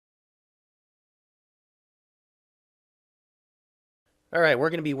All right, we're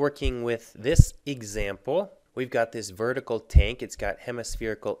going to be working with this example. We've got this vertical tank. It's got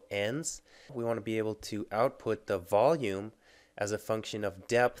hemispherical ends. We want to be able to output the volume as a function of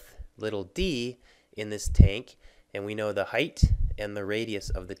depth, little d, in this tank. And we know the height and the radius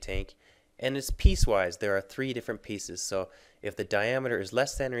of the tank. And it's piecewise. There are 3 different pieces. So if the diameter is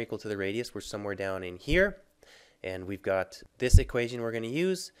less than or equal to the radius, we're somewhere down in here. And we've got this equation we're going to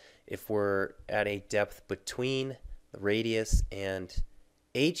use. If we're at a depth between the radius and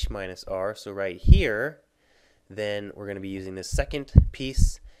h minus r, so right here, then we're going to be using this second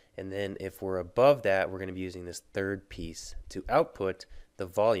piece, and then if we're above that, we're going to be using this third piece to output the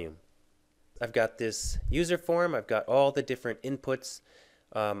volume. I've got this user form. I've got all the different inputs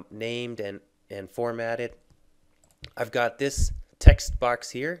named and formatted. I've got this text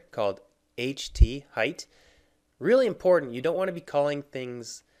box here called HT, height. Really important, you don't want to be calling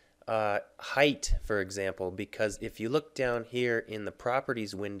things height, for example, because if you look down here in the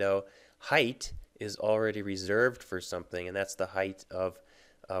properties window, height is already reserved for something, and that's the height of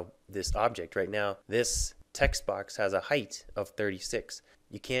this object. Right now, this text box has a height of 36.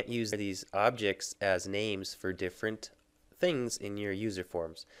 You can't use these objects as names for different things in your user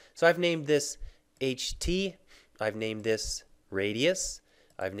forms. So I've named this HT, I've named this radius,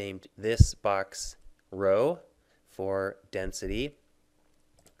 I've named this box rho for density.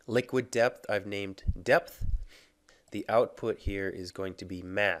 Liquid depth, I've named depth. The output here is going to be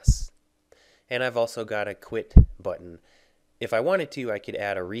mass. And I've also got a quit button. If I wanted to, I could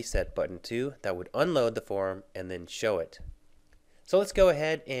add a reset button too. That would unload the form and then show it. So let's go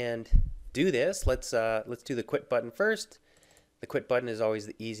ahead and do this. Let's do the quit button first. The quit button is always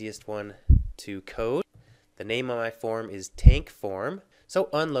the easiest one to code. The name of my form is TankForm. So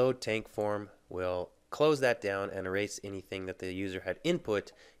unload TankForm will close that down and erase anything that the user had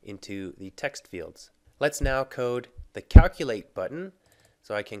input into the text fields. Let's now code the calculate button.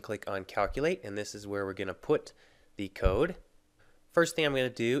 So I can click on calculate, and this is where we're going to put the code. First thing I'm going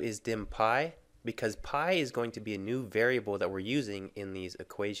to do is dim pi, because pi is going to be a new variable that we're using in these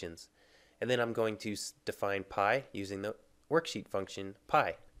equations. And then I'm going to define pi using the worksheet function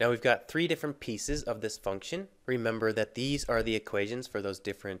pi. Now we've got 3 different pieces of this function. Remember that these are the equations for those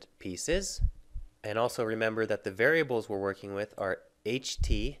different pieces. And also remember that the variables we're working with are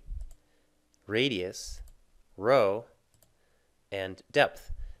ht, radius, rho, and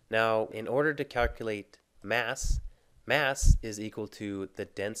depth. Now, in order to calculate mass, mass is equal to the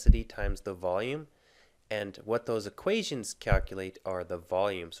density times the volume, and what those equations calculate are the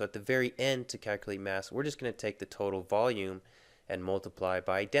volume. So at the very end, to calculate mass, we're just going to take the total volume and multiply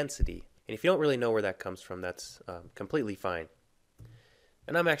by density. And if you don't really know where that comes from, that's completely fine.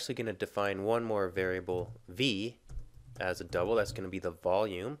 And I'm actually going to define one more variable, v, as a double. That's going to be the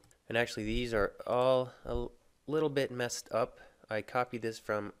volume. And actually, these are all a little bit messed up. I copied this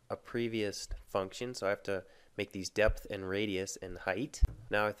from a previous function, so I have to make these depth and radius and height.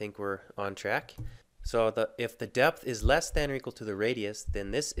 Now I think we're on track. So if the depth is less than or equal to the radius, then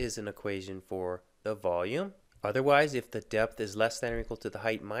this is an equation for the volume. Otherwise, if the depth is less than or equal to the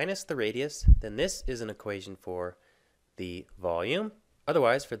height minus the radius, then this is an equation for the volume.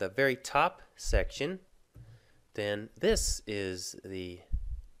 Otherwise, for the very top section, then this is the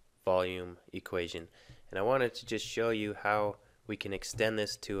volume equation. And I wanted to just show you how we can extend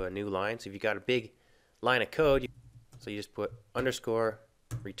this to a new line. So if you've got a big line of code, so you just put underscore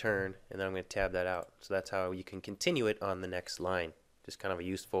return, and then I'm going to tab that out. So that's how you can continue it on the next line. Just kind of a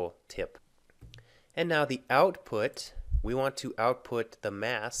useful tip. And now the output, we want to output the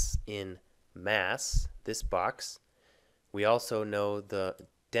mass in mass, this box. We also know the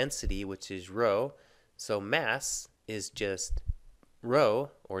density, which is rho. So mass is just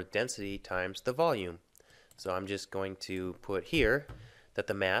rho, or density, times the volume. So I'm just going to put here that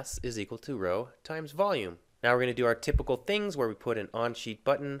the mass is equal to rho times volume. Now we're going to do our typical things where we put an on-sheet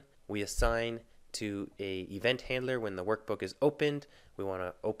button. We assign to a event handler when the workbook is opened. We want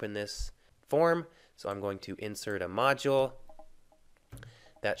to open this form. So I'm going to insert a module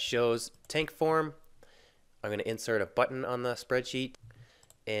that shows TankForm. I'm going to insert a button on the spreadsheet,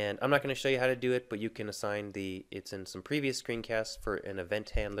 and I'm not going to show you how to do it, but you can assign it's in some previous screencasts for an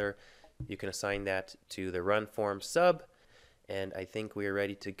event handler. You can assign that to the run form sub, and I think we are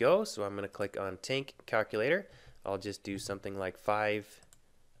ready to go. So I'm going to click on tank calculator. I'll just do something like 5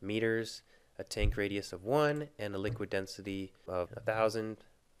 meters, a tank radius of 1, and a liquid density of 1,000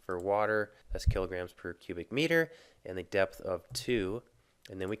 for water. That's kilograms per cubic meter, and the depth of 2.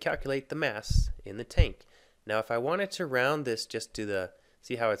 And then we calculate the mass in the tank. Now if I wanted to round this just to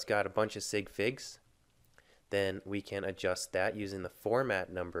see how it's got a bunch of sig figs, then we can adjust that using the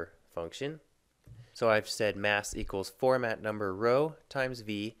format number function. So I've said mass equals format number row times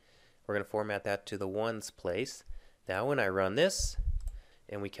v. We're going to format that to the ones place. Now when I run this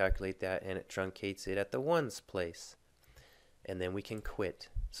and we calculate that and it truncates it at the ones place. And then we can quit.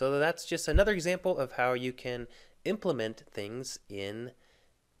 So that's just another example of how you can implement things in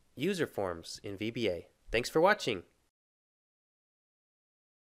user forms in VBA. Thanks for watching.